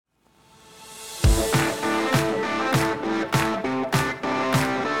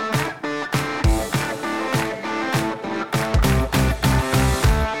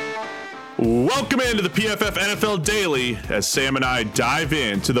into the PFF NFL Daily as Sam and I dive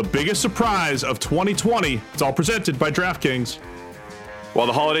into the biggest surprise of 2020. It's all presented by DraftKings. While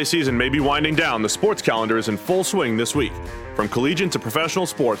the holiday season may be winding down, the sports calendar is in full swing this week. From collegiate to professional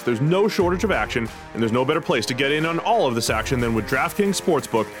sports, there's no shortage of action, and there's no better place to get in on all of this action than with DraftKings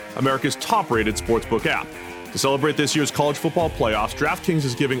Sportsbook, America's top-rated sportsbook app. To celebrate this year's college football playoffs, DraftKings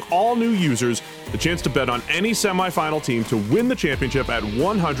is giving all new users the chance to bet on any semifinal team to win the championship at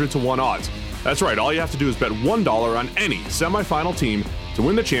 100-1 odds. That's right, all you have to do is bet $1 on any semifinal team to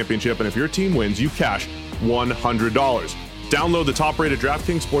win the championship, and if your team wins, you cash $100. Download the top-rated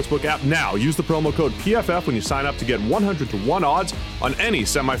DraftKings Sportsbook app now. Use the promo code PFF when you sign up to get 100-1 odds on any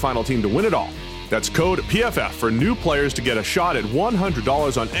semifinal team to win it all. That's code PFF for new players to get a shot at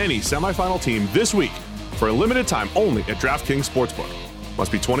 $100 on any semifinal team this week for a limited time only at DraftKings Sportsbook.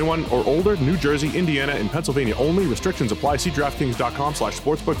 Must be 21 or older, New Jersey, Indiana, and Pennsylvania only. Restrictions apply. See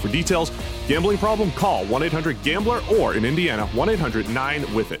DraftKings.com/sportsbook for details. Gambling problem? Call 1-800-GAMBLER or in Indiana,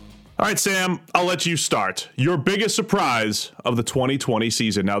 1-800-9-WITH-IT. All right, Sam, I'll let you start. Your biggest surprise of the 2020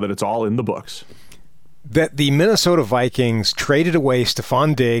 season now that it's all in the books. That the Minnesota Vikings traded away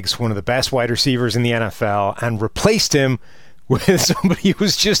Stephon Diggs, one of the best wide receivers in the NFL, and replaced him with somebody who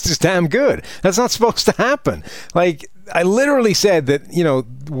was just as damn good. That's not supposed to happen. Like, I literally said that,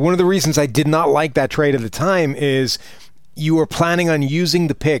 one of the reasons I did not like that trade at the time is you were planning on using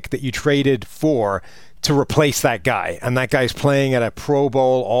the pick that you traded for to replace that guy, and that guy's playing at a Pro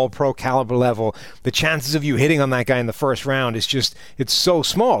Bowl, all-pro caliber level. The chances of you hitting on that guy in the first round is just, it's so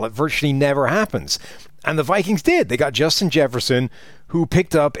small. It virtually never happens. And the Vikings did. They got Justin Jefferson, who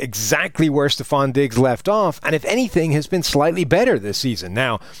picked up exactly where Stephon Diggs left off, and if anything, has been slightly better this season.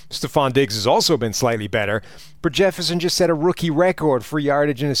 Now, Stephon Diggs has also been slightly better, but Jefferson just set a rookie record for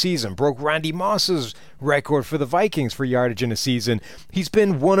yardage in a season, broke Randy Moss's record for the Vikings for yardage in a season. He's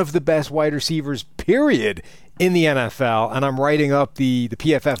been one of the best wide receivers, period, in the NFL, and I'm writing up the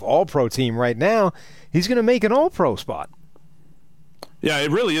PFF All-Pro team right now. He's going to make an All-Pro spot. Yeah,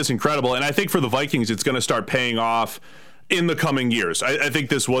 it really is incredible, and I think for the Vikings, it's going to start paying off in the coming years. I think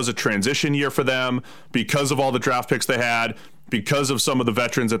this was a transition year for them because of all the draft picks they had, because of some of the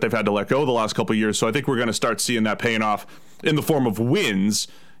veterans that they've had to let go the last couple of years. So I think we're going to start seeing that paying off in the form of wins,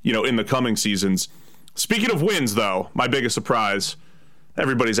 in the coming seasons. Speaking of wins, though, my biggest surprise,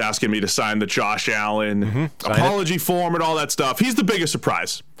 everybody's asking me to sign the Josh Allen apology form and all that stuff. He's the biggest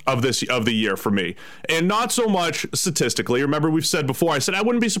surprise of the year for me, and not so much statistically. Remember, we've said before, I said I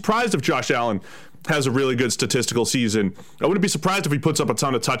wouldn't be surprised if Josh Allen has a really good statistical season. I wouldn't be surprised if he puts up a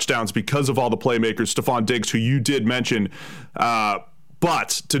ton of touchdowns because of all the playmakers, Stephon Diggs, who you did mention,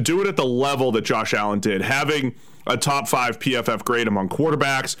 but to do it at the level that Josh Allen did, having a top 5 PFF grade among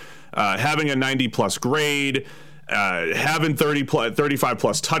quarterbacks, having a 90+ grade, having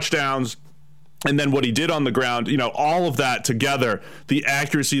 35+ touchdowns, and then what he did on the ground, all of that together, the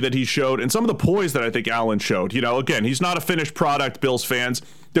accuracy that he showed, and some of the poise that I think Allen showed. Again, he's not a finished product, Bills fans.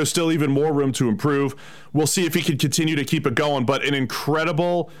 There's still even more room to improve. We'll see if he can continue to keep it going, but an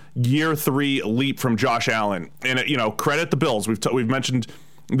incredible year 3 leap from Josh Allen. And, credit the Bills. We've mentioned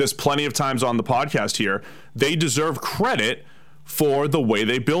this plenty of times on the podcast here. They deserve credit for the way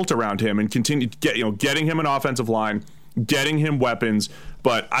they built around him and continue getting him an offensive line, getting him weapons.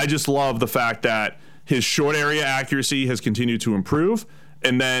 But I just love the fact that his short area accuracy has continued to improve.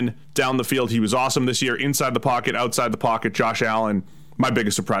 And then down the field, he was awesome this year. Inside the pocket, outside the pocket, Josh Allen, my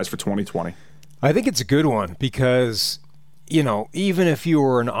biggest surprise for 2020. I think it's a good one because, even if you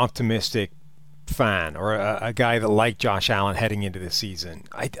were an optimistic fan or a guy that liked Josh Allen heading into this season,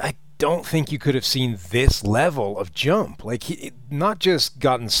 I don't think you could have seen this level of jump. Like, he not just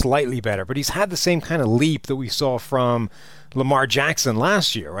gotten slightly better, but he's had the same kind of leap that we saw from Lamar Jackson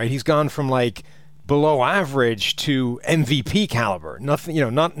last year, right? He's gone from below average to MVP caliber. Nothing,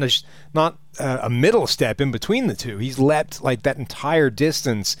 not a middle step in between the two. He's leapt that entire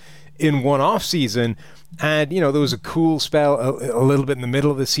distance in one off season. And, there was a cool spell a little bit in the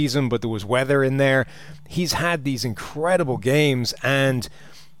middle of the season, but there was weather in there. He's had these incredible games. And,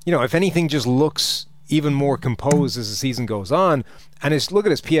 if anything, just looks even more composed as the season goes on. And look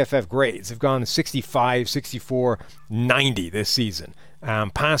at his PFF grades. They've gone 65, 64, 90 this season.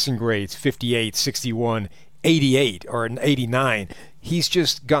 Passing grades, 58, 61, 88, or an 89. He's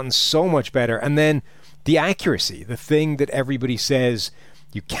just gotten so much better. And then the accuracy, the thing that everybody says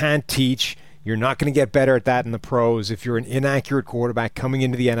you can't teach. You're not going to get better at that in the pros. If you're an inaccurate quarterback coming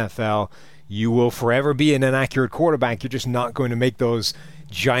into the NFL, you will forever be an inaccurate quarterback. You're just not going to make those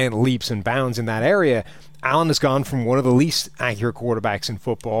giant leaps and bounds in that area. Allen has gone from one of the least accurate quarterbacks in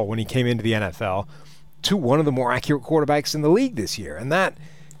football when he came into the NFL to one of the more accurate quarterbacks in the league this year. And that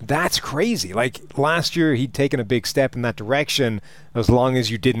That's crazy. Like last year, he'd taken a big step in that direction as long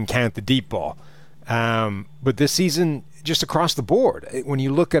as you didn't count the deep ball. But this season, just across the board, when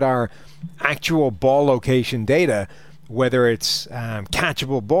you look at our actual ball location data, whether it's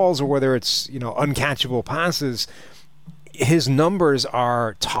catchable balls or whether it's uncatchable passes, his numbers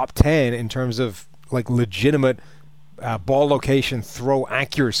are top 10 in terms of like legitimate ball location, throw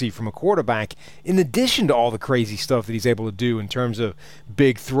accuracy from a quarterback, in addition to all the crazy stuff that he's able to do in terms of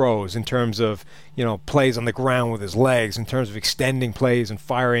big throws, in terms of plays on the ground with his legs, in terms of extending plays and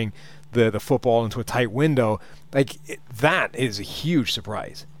firing the football into a tight window. That is a huge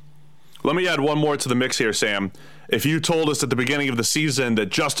surprise. Let me add one more to the mix here, Sam. If you told us at the beginning of the season that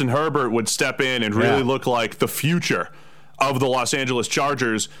Justin Herbert would step in and really look like the future of the Los Angeles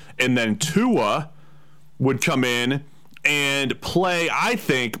Chargers, and then Tua would come in and play, I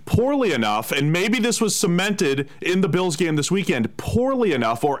think, poorly enough, and maybe this was cemented in the Bills game this weekend, poorly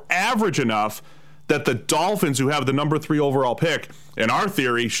enough or average enough that the Dolphins, who have the number 3 overall pick, in our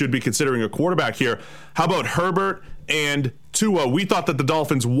theory, should be considering a quarterback here. How about Herbert and Tua? We thought that the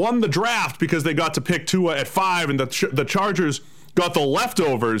Dolphins won the draft because they got to pick Tua at 5, and the Chargers got the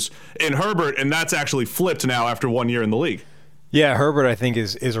leftovers in Herbert, and that's actually flipped now after 1 year in the league. Yeah, Herbert, I think,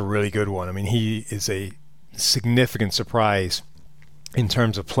 is a really good one. I mean, he is a significant surprise in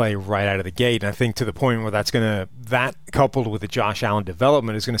terms of play right out of the gate. And I think to the point where that coupled with the Josh Allen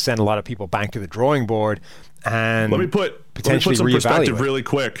development is going to send a lot of people back to the drawing board and let me put some perspective really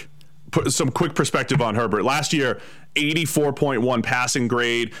quick. Put some quick perspective on Herbert. Last year, 84.1 passing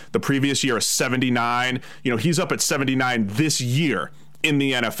grade. The previous year, a 79. He's up at 79 this year in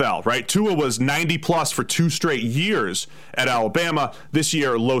the NFL, right? Tua was 90 plus for 2 straight years at Alabama. This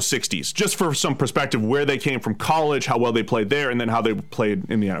year, low 60s. Just for some perspective, where they came from college, how well they played there, and then how they played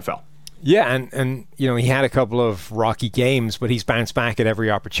in the NFL. Yeah, and he had a couple of rocky games, but he's bounced back at every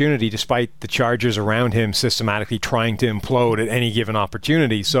opportunity, despite the Chargers around him systematically trying to implode at any given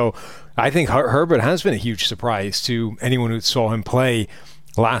opportunity. So I think Herbert has been a huge surprise to anyone who saw him play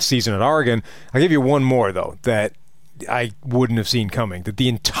last season at Oregon. I'll give you one more, though, that I wouldn't have seen coming, that the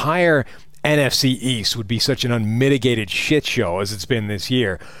entire NFC East would be such an unmitigated shit show as it's been this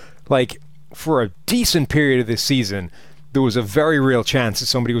year. Like, for a decent period of this season, there was a very real chance that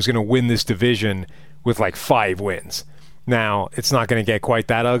somebody was going to win this division with like 5 wins. Now, it's not going to get quite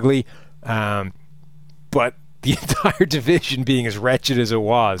that ugly, but the entire division being as wretched as it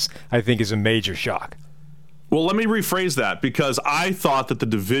was, I think, is a major shock. Well, let me rephrase that, because I thought that the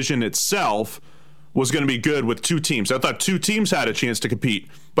division itself was going to be good with 2 teams. I thought 2 teams had a chance to compete,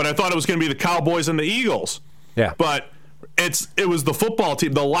 but I thought it was going to be the Cowboys and the Eagles. Yeah. But it was the football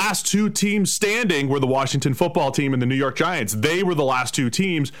team. The last 2 teams standing were the Washington football team and the New York Giants. They were the last 2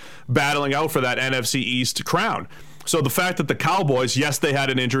 teams battling out for that NFC East crown. So the fact that the Cowboys, yes, they had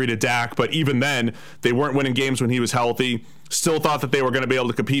an injury to Dak, but even then, they weren't winning games when he was healthy. Still thought that they were going to be able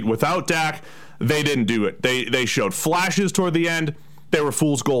to compete without Dak. They didn't do it. They showed flashes toward the end. They were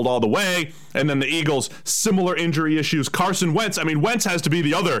fool's gold all the way. And then the Eagles, similar injury issues. Carson Wentz, Wentz has to be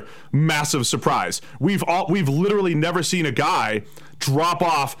the other massive surprise. We've literally never seen a guy drop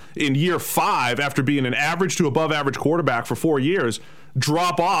off in year 5 after being an average to above average quarterback for 4 years,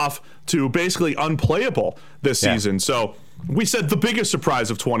 drop off to basically unplayable this season. So we said the biggest surprise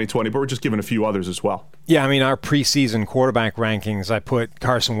of 2020, but we're just giving a few others as well. Yeah, our preseason quarterback rankings, I put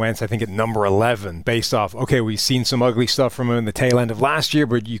Carson Wentz, I think, at number 11, based off, okay, we've seen some ugly stuff from him in the tail end of last year,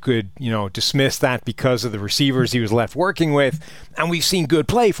 but you could, dismiss that because of the receivers he was left working with, and we've seen good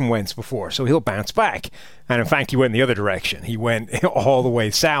play from Wentz before, so he'll bounce back. And in fact, he went the other direction. He went all the way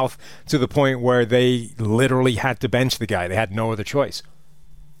south to the point where they literally had to bench the guy. They had no other choice.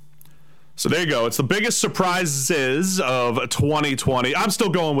 So there you go. It's the biggest surprises of 2020. I'm still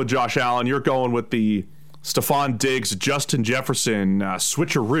going with Josh Allen. You're going with the Stephon Diggs, Justin Jefferson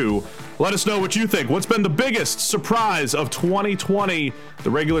switcheroo. Let us know what you think. What's been the biggest surprise of 2020? The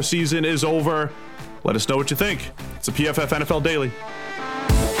regular season is over. Let us know what you think. It's a PFF NFL Daily.